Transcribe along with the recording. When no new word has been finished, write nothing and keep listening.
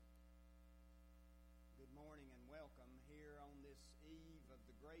this eve of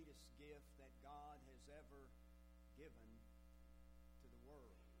the greatest gift that God has ever given to the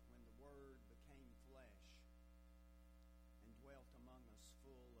world, when the Word became flesh and dwelt among us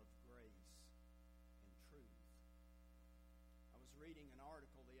full of grace and truth. I was reading an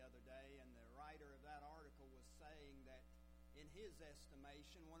article the other day, and the writer of that article was saying that in his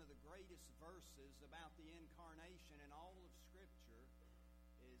estimation, one of the greatest verses about the incarnation in all of Scripture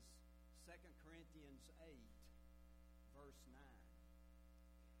is 2 Corinthians 8, verse 9,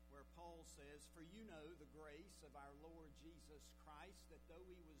 where Paul says, "For you know the grace of our Lord Jesus Christ, that though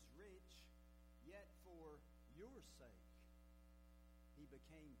he was rich, yet for your sake he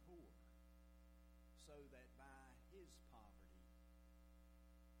became poor, so that by his poverty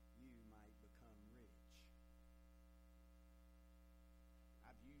you might become rich."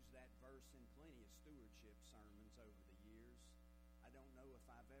 I've used that verse in plenty of stewardship sermons over the years. I don't know if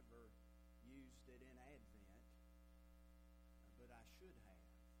I've ever used it in Advent, but I should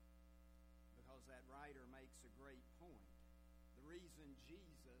have, because that writer makes a great point. The reason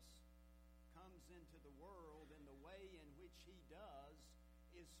Jesus comes into the world in the way in which he does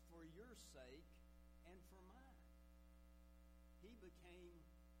is for your sake and for mine. He became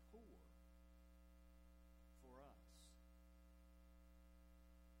poor for us.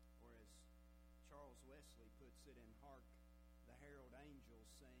 Or as Charles Wesley puts it in Hark the Herald Angels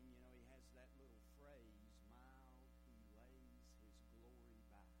Sing, he has that little phrase, "Mild he lays his glory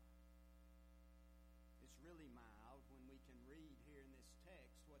by." It's really mild when we can read here in this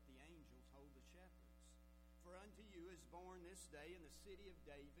text what the angel told the shepherds. "For unto you is born this day in the city of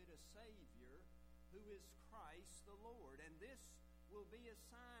David a Savior, who is Christ the Lord. And this will be a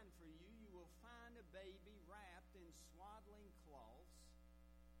sign for you. You will find a baby wrapped in swaddling cloths."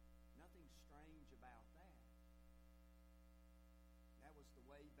 Nothing strange about that. That was the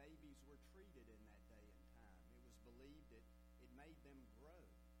way babies were treated in that day and time. It was believed that it made them grow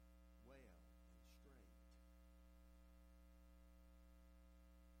well and straight.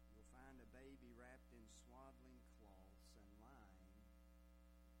 You'll find a baby wrapped in swaddling cloths and lying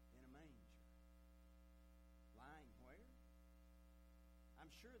in a manger. Lying where? I'm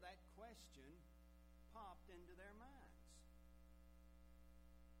sure that question popped into their minds.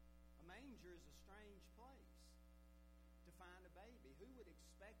 A manger is a strange place to find a baby. Who would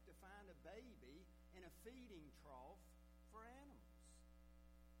expect to find a baby in a feeding trough for animals?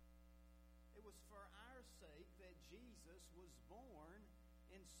 It was for our sake that Jesus was born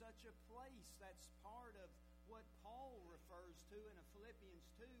in such a place. That's part of what Paul refers to in Philippians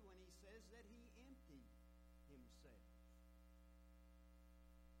 2 when he says that he emptied himself.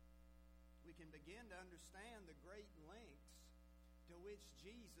 We can begin to understand the great lengths to which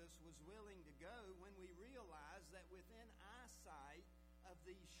Jesus was willing to go when we realize that within eyesight of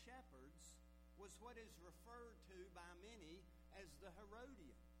these shepherds was what is referred to by many as the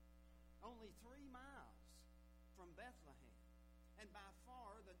Herodium, only 3 miles from Bethlehem, and by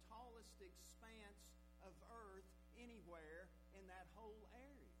far the tallest expanse of earth anywhere in that whole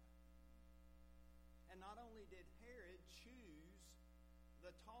area. And not only did Herod choose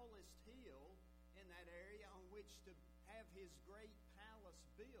the tallest hill in that area on which to have his great palace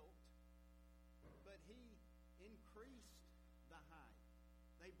built, but he increased the height.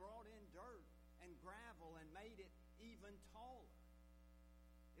 They brought in dirt and gravel and made it even taller.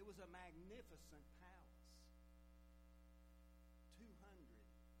 It was a magnificent palace. 200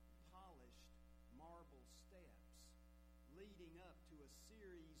 polished marble steps leading up to a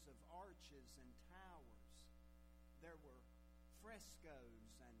series of arches and towers. There were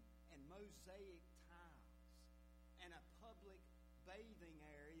frescoes and mosaic tiles, and a public bathing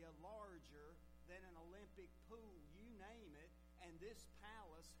area larger than an Olympic pool, you name it, and this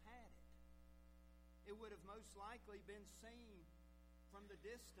palace had it. It would have most likely been seen from the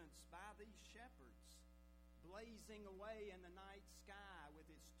distance by these shepherds, blazing away in the night sky with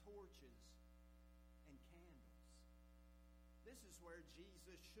its torches and candles. This is where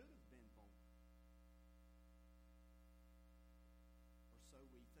Jesus should have been born. Or so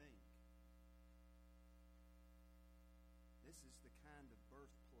we think. This is the kind of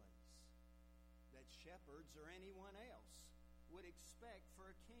birthplace that shepherds or anyone else would expect for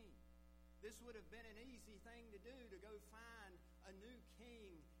a king. This would have been an easy thing to do, to go find a new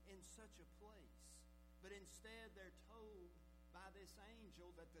king in such a place. But instead they're told by this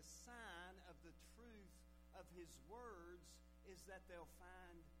angel that the sign of the truth of his words is that they'll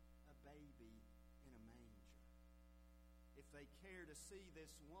find a baby in a manger. If they care to see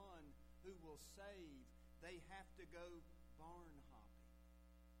this one who will save, they have to go barn hopping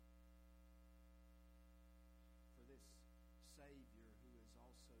for this Savior who is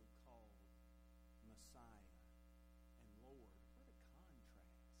also called Messiah and Lord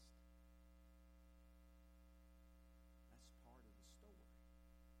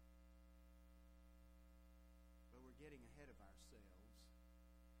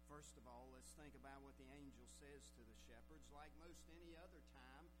First of all, let's think about what the angel says to the shepherds. Like most any other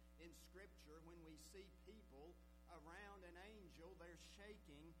time in Scripture, when we see people around an angel, they're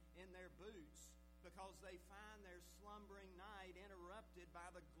shaking in their boots because they find their slumbering night interrupted by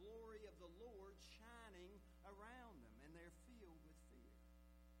the glory of the Lord shining around them, and they're filled with fear.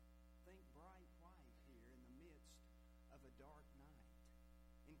 Think bright white here in the midst of a dark night,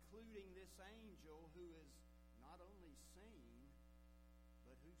 including this angel who is not only seen,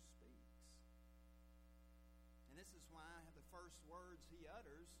 but who speaks. And this is why the first words he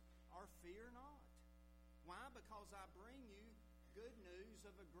utters are, "Fear not." Why? Because I bring you good news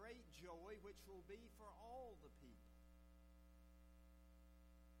of a great joy which will be for all the people.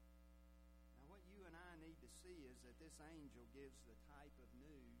 Now what you and I need to see is that this angel gives the type of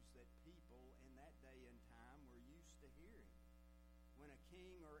news that people in that day and time were used to hearing when a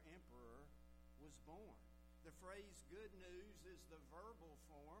king or emperor was born. The phrase good news is the verbal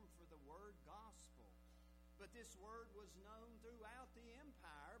form for the word gospel. But this word was known throughout the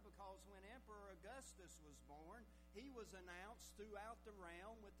empire because when Emperor Augustus was born, he was announced throughout the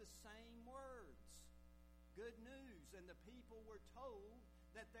realm with the same words. Good news. And the people were told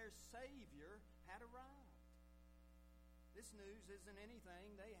that their Savior had arrived. This news isn't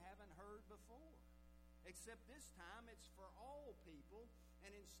anything they haven't heard before. Except this time it's for all people,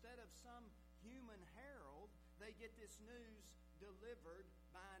 and instead of some human herald, they get this news delivered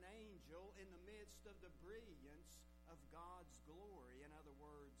by an angel in the midst of the brilliance of God's glory. In other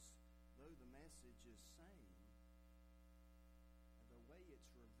words, though the message is same, the way it's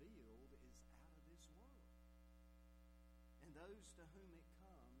revealed is out of this world. And those to whom it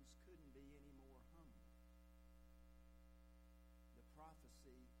comes couldn't be any more humble. The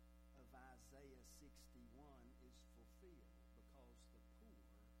prophecy of Isaiah 61 is fulfilled because the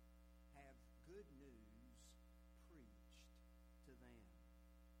poor have good news preached to them.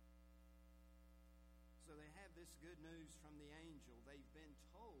 So they have this good news from the angel. They've been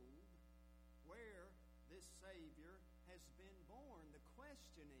told where this Savior has been born. The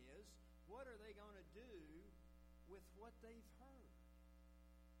question is, what are they going to do with what they've heard?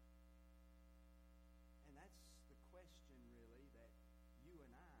 And that's the question, really, that you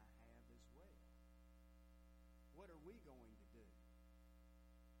and I have as well. What are we going to do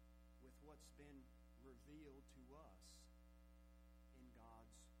with what's been revealed to us in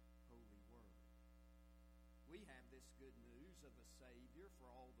God's holy word? We have this good news of a Savior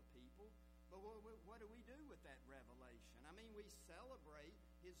for all the people, but what do we do with that revelation? I mean, we celebrate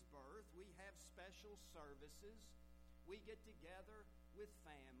His birth. We have special services. We get together with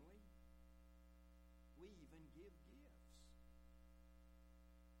family. We even give gifts.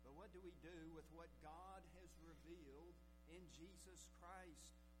 But what do we do with what God has revealed in Jesus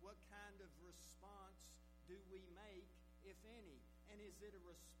Christ? What kind of response do we make, if any? And is it a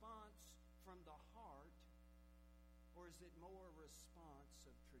response from the heart, or is it more a response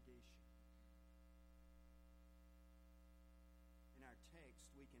of tradition? In our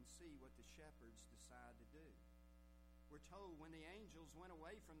text, we can see what the shepherds decide to do. We're told when the angels went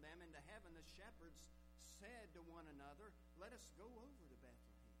away from them into heaven, the shepherds said to one another, "Let us go over to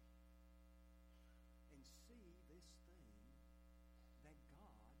Bethlehem and see this thing that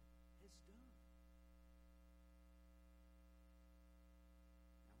God has done."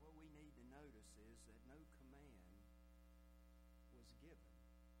 Now, what we need to notice is that no command was given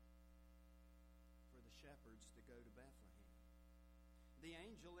for the shepherds to go to Bethlehem. The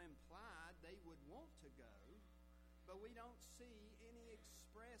angel implied they would want to go, but we don't see any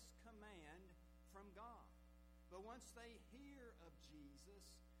express command from God. But once they hear of Jesus,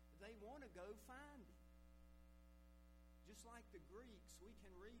 they want to go find Him. Just like the Greeks we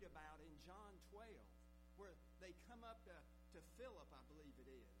can read about in John 12, where they come up to Philip, I believe it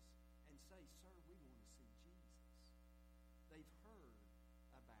is, and say, "Sir, we want to see Jesus." They've heard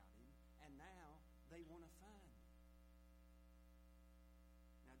about Him, and now they want to find Him.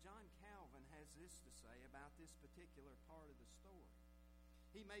 Now, John Calvin has this to say about this particular part of the story.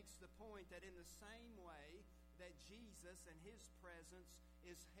 He makes the point that in the same way that Jesus and His presence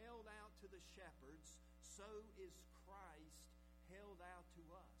is held out to the shepherds, so is Christ held out to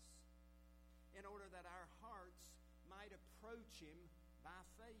us, in order that our hearts might approach Him by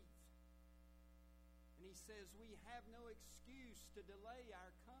faith. And he says we have no excuse to delay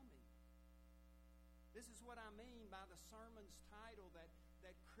our coming. This is what I mean by the sermon's title, that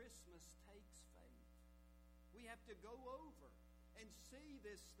Christmas takes faith. We have to go over and see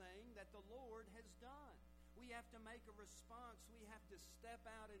this thing that the Lord has done. We have to make a response. We have to step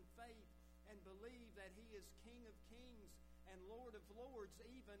out in faith and believe that He is King of Kings and Lord of Lords,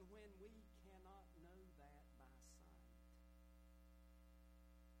 even when we cannot know that by sight.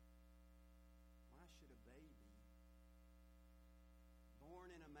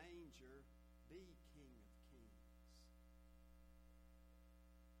 nature be King of Kings.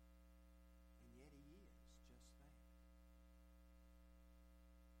 And yet He is just that.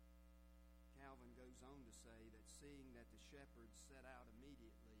 Calvin goes on to say that seeing that the shepherds set out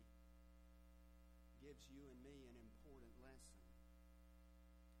immediately gives you and me an important lesson.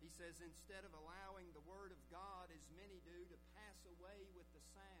 He says, instead of allowing the Word of God, as many do, to pass away with the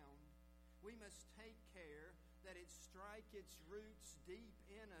sound, we must take care that it strike its roots deep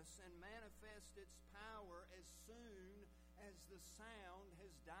in us and manifest its power as soon as the sound has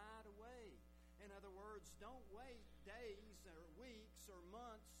died away. In other words, don't wait days or weeks or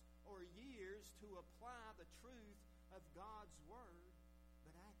months or years to apply the truth of God's Word,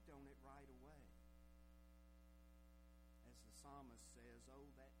 but act on it right away. As the psalmist says, oh,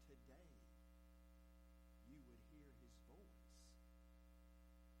 that today you would hear His voice.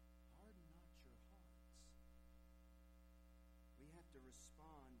 Harden not your hearts. We have to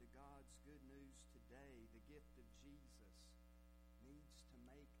respond to God's good news today. The gift of Jesus needs to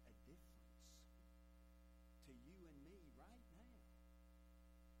make a difference to you and me right now.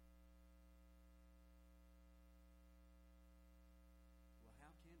 Well,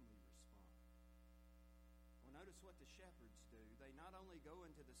 how can we respond? Well, notice what the shepherds do. They not only go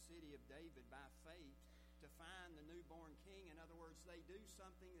into the city of David by faith to find the newborn king. In other words, they do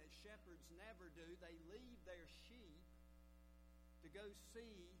something that shepherds never do. They leave their sheep to go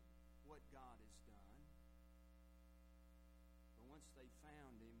see what God has done. But once they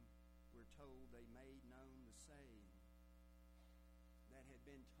found Him, we're told they made known the saying that had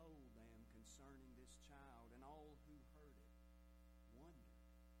been told them concerning this child, and all who heard it wondered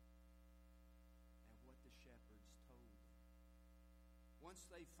at what the shepherds told them. Once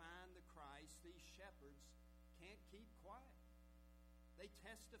they find the Christ, these shepherds can't keep quiet. They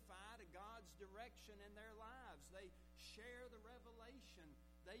testify to God's direction in their lives. They share the revelation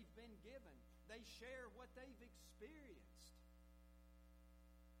they've been given. They share what they've experienced.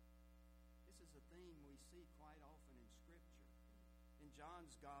 This is a theme we see quite often in Scripture. In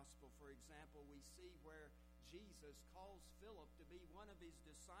John's Gospel, for example, we see where Jesus calls Philip to be one of His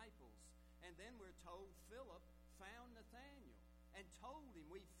disciples. And then we're told Philip found Nathanael and told him,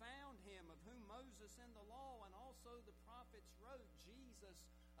 we found him of whom Moses in the law and also the prophets wrote, Jesus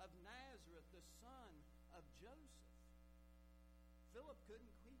of Nazareth, the son of Joseph. Philip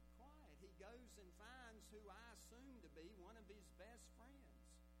couldn't keep quiet. He goes and finds who I assume to be one of his best friends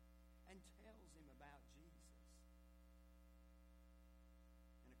and tells him about Jesus.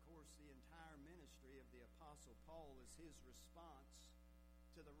 And of course, the entire ministry of the Apostle Paul is his response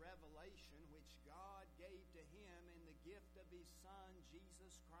to the revelation which God gave to him in the gift of His Son,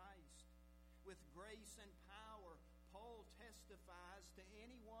 Jesus Christ. With grace and power, Paul testifies to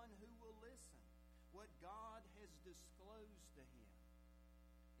anyone who will listen what God has disclosed to him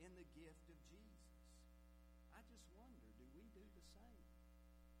in the gift of Jesus. I just wonder, do we do the same?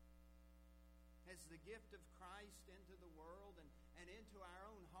 Has the gift of Christ into the world and into our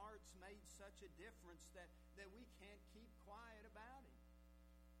own hearts made such a difference that we can't keep quiet about Him?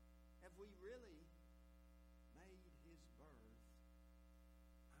 Have we really made His birth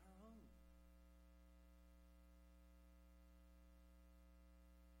our own?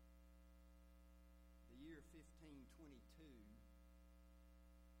 The year 1522,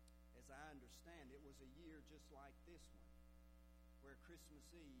 as I understand it, was a year just like this one, where Christmas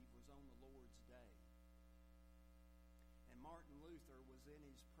Eve was on the Lord's Day. And Martin Luther was in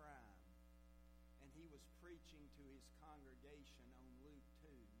his prime, and he was preaching to his congregation on Luke 2,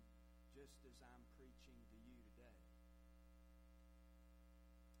 just as I'm preaching to you today.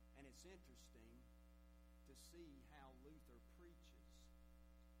 And it's interesting to see how Luther preaches.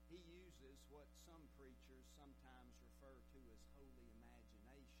 He uses what some preachers sometimes refer to as holy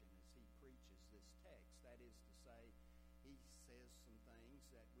imagination as he preaches this text. That is to say, he says some things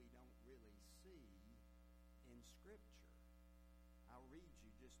that we don't really see in Scripture. I'll read you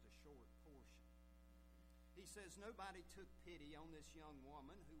just a short portion. He says, nobody took pity on this young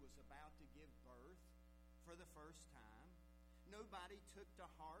woman who was about to give birth for the first time. Nobody took to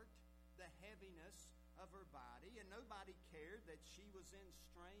heart the heaviness of her body, and nobody cared that she was in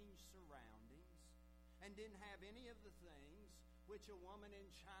strange surroundings and didn't have any of the things which a woman in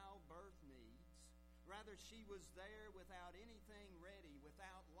childbirth needs. Rather, she was there without anything ready,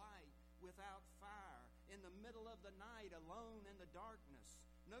 without light, without fire, in the middle of the night, alone in the darkness.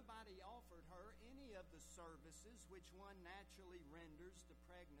 Nobody offered her any of the services which one naturally renders to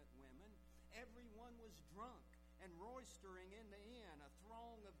pregnant women. Everyone was drunk and roistering in the inn, a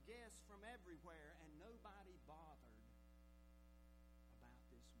throng of guests from everywhere, and nobody bothered about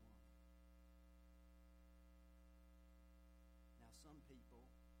this woman. Now, some people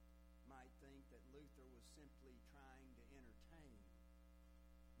that Luther was simply trying to entertain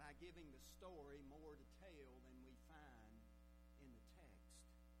by giving the story more detail than we find in the text.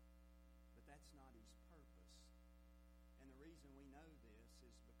 But that's not his purpose. And the reason we know this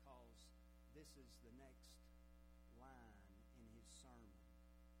is because this is the next line in his sermon.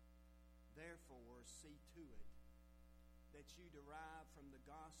 Therefore, see to it that you derive from the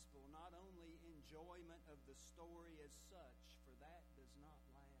gospel not only enjoyment of the story as such, for that does not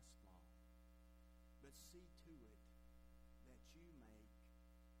last long, but see to it that you make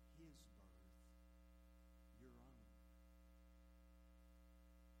his birth your own.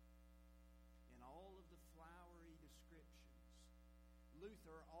 In all of the flowery descriptions,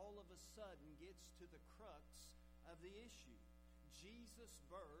 Luther all of a sudden gets to the crux of the issue. Jesus'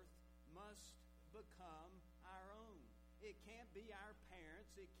 birth must become our own. It can't be our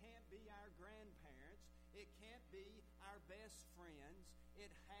parents. It can't be our grandparents. It can't be our best friends. It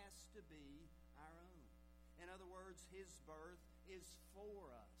has to be our own. In other words, his birth is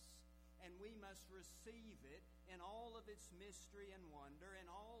for us. And we must receive it in all of its mystery and wonder, in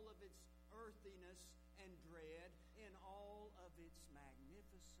all of its earthiness and dread, in all of its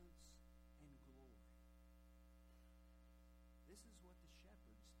magnificence and glory. This is what the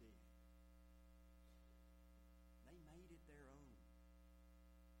shepherds did. They made it their own.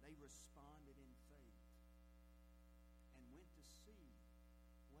 They responded in faith and went to see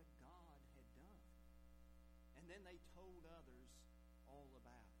what God had done. And then they told others all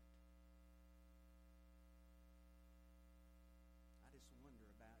about it. I just wonder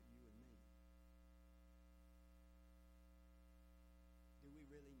about you and me. Do we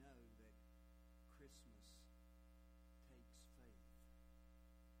really know that Christmas takes faith?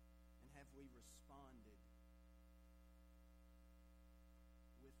 And have we responded